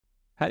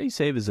How do you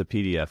save as a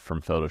PDF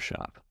from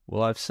Photoshop?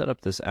 Well, I've set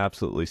up this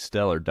absolutely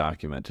stellar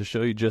document to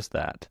show you just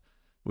that.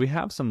 We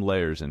have some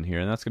layers in here,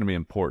 and that's going to be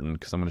important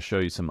because I'm going to show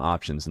you some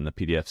options in the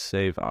PDF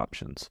save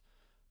options.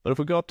 But if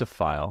we go up to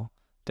File,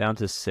 down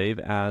to Save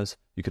As,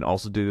 you can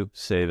also do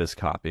Save as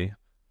Copy.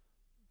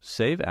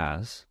 Save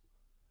As.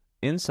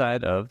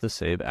 Inside of the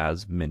Save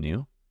As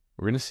menu,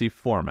 we're going to see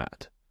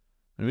Format.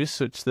 And we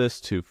switch this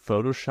to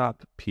Photoshop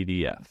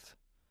PDF.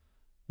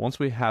 Once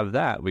we have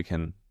that, we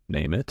can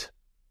name it.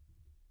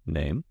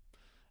 Name,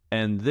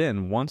 and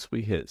then once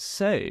we hit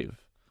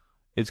save,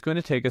 it's going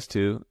to take us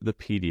to the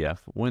PDF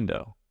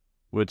window,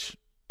 which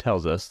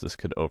tells us this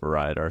could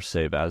override our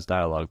Save As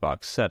dialog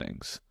box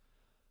settings.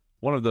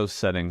 One of those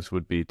settings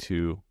would be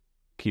to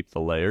keep the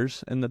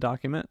layers in the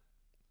document,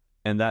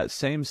 and that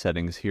same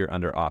setting is here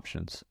under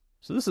Options.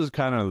 So this is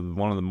kind of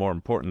one of the more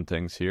important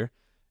things here.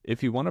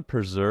 If you want to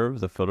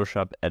preserve the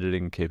Photoshop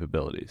editing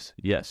capabilities,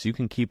 yes, you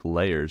can keep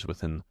layers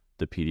within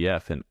the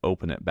PDF and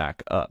open it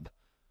back up.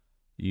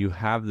 You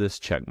have this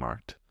check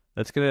marked.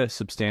 That's going to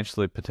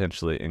substantially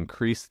potentially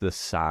increase the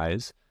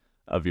size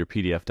of your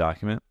PDF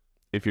document.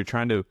 If you're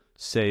trying to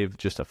save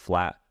just a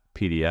flat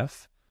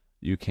PDF,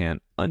 you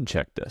can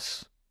uncheck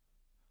this.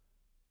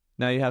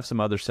 Now you have some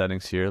other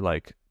settings here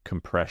like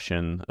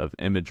compression of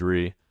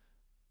imagery,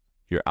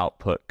 your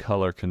output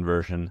color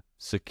conversion,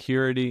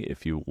 security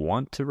if you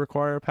want to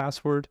require a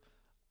password.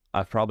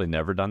 I've probably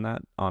never done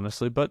that,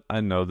 honestly, but I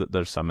know that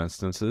there's some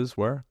instances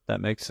where that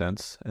makes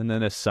sense. And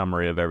then a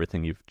summary of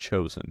everything you've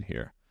chosen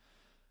here.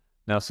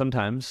 Now,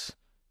 sometimes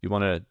you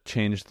want to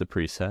change the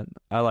preset.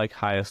 I like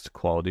highest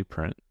quality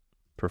print,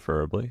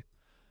 preferably.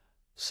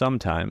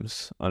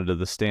 Sometimes, under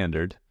the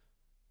standard,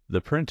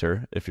 the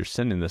printer, if you're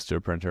sending this to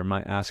a printer,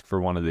 might ask for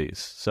one of these.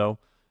 So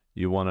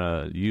you want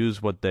to use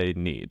what they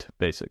need,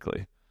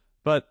 basically.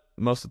 But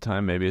most of the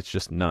time, maybe it's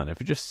just none. If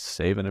you're just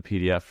saving a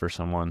PDF for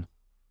someone,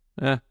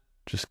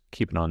 just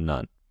keep it on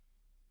none.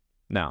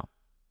 Now,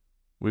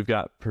 we've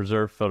got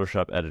preserve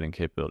Photoshop editing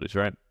capabilities,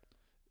 right?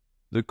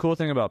 The cool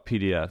thing about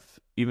PDF,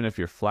 even if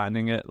you're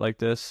flattening it like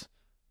this,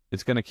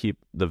 it's going to keep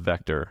the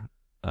vector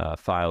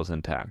files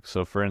intact.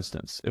 So for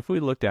instance, if we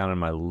look down in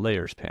my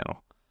layers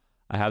panel,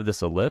 I have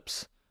this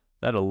ellipse.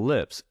 That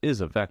ellipse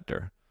is a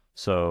vector.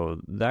 So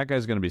that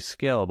guy's going to be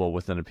scalable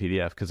within a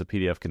PDF because a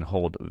PDF can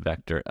hold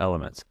vector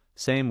elements.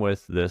 Same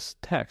with this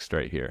text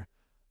right here.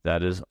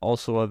 That is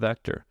also a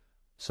vector.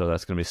 So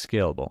that's going to be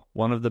scalable.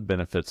 One of the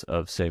benefits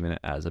of saving it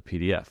as a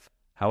PDF.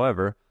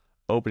 However,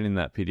 opening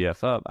that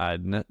PDF up, I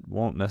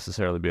won't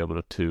necessarily be able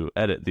to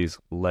edit these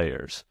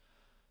layers.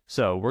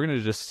 So we're going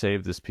to just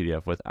save this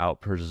PDF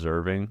without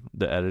preserving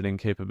the editing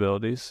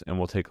capabilities, and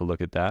we'll take a look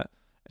at that.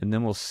 And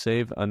then we'll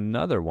save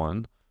another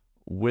one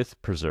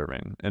with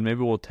preserving, and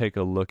maybe we'll take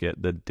a look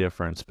at the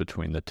difference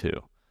between the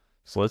two.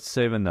 So let's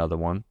save another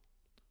one.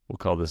 We'll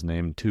call this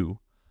name 2,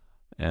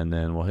 and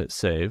then we'll hit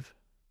save.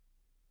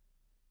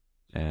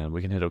 And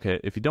we can hit OK.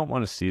 If you don't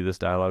want to see this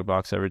dialog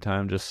box every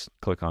time, just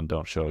click on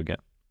Don't Show Again.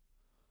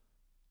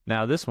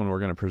 Now this one, we're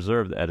going to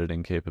preserve the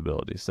editing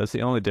capabilities. That's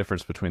the only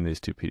difference between these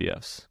two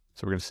PDFs.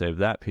 So we're going to save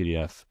that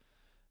PDF.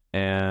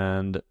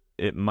 And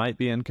it might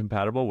be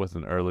incompatible with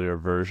an earlier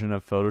version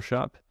of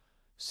Photoshop.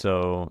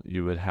 So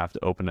you would have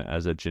to open it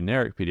as a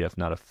generic PDF,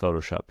 not a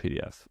Photoshop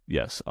PDF.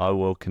 Yes, I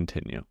will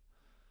continue.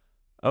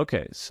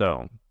 Okay,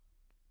 so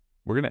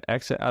we're going to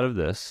exit out of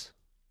this.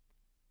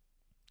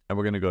 And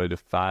we're going to go to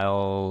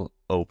File,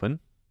 Open.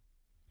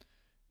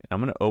 And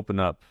I'm going to open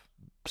up,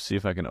 see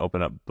if I can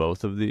open up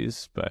both of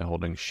these by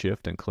holding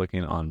Shift and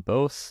clicking on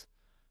both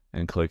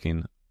and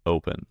clicking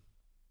Open.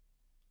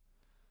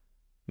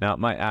 Now it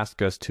might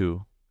ask us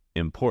to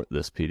import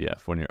this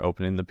PDF. When you're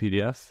opening the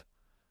PDF,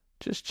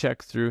 just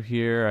check through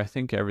here. I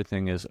think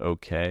everything is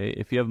okay.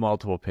 If you have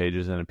multiple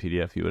pages in a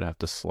PDF, you would have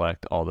to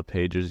select all the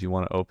pages you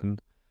want to open.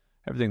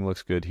 Everything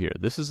looks good here.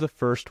 This is the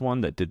first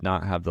one that did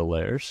not have the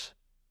layers.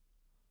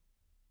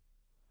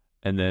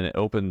 And then it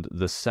opened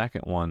the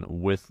second one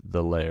with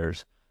the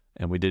layers,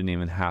 and we didn't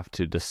even have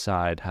to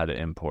decide how to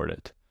import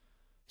it.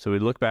 So we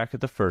look back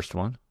at the first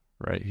one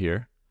right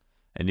here,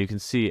 and you can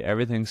see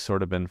everything's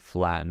sort of been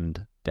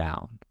flattened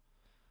down.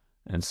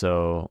 And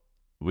so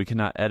we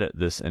cannot edit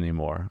this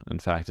anymore. In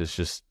fact, it's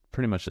just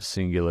pretty much a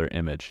singular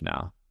image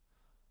now.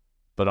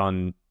 But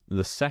on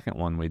the second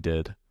one we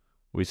did,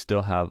 we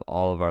still have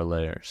all of our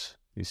layers.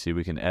 You see,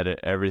 we can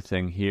edit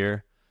everything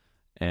here,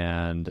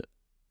 and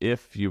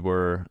if you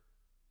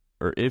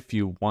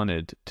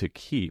wanted to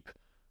keep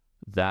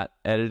that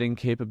editing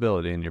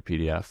capability in your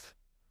PDF,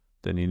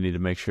 then you need to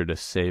make sure to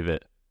save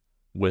it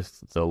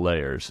with the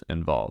layers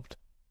involved.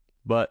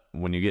 But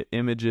when you get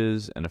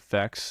images and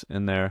effects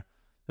in there,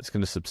 it's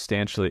going to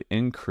substantially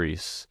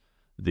increase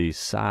the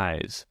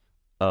size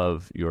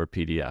of your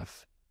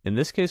PDF. In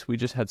this case, we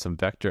just had some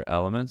vector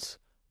elements.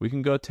 We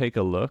can go take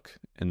a look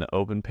in the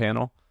open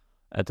panel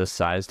at the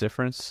size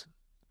difference.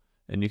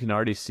 And you can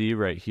already see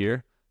right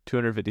here,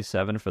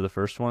 257 for the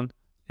first one,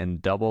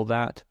 and double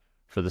that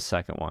for the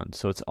second one.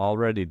 So it's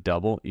already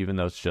double, even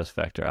though it's just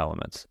vector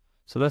elements.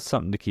 So that's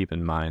something to keep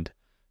in mind.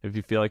 If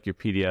you feel like your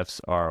PDFs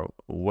are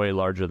way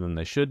larger than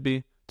they should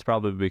be, It's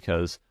probably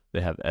because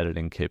they have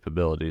editing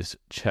capabilities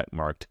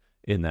checkmarked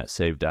in that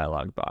Save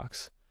dialog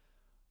box.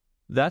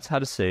 That's how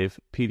to save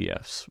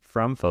PDFs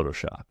from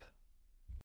Photoshop.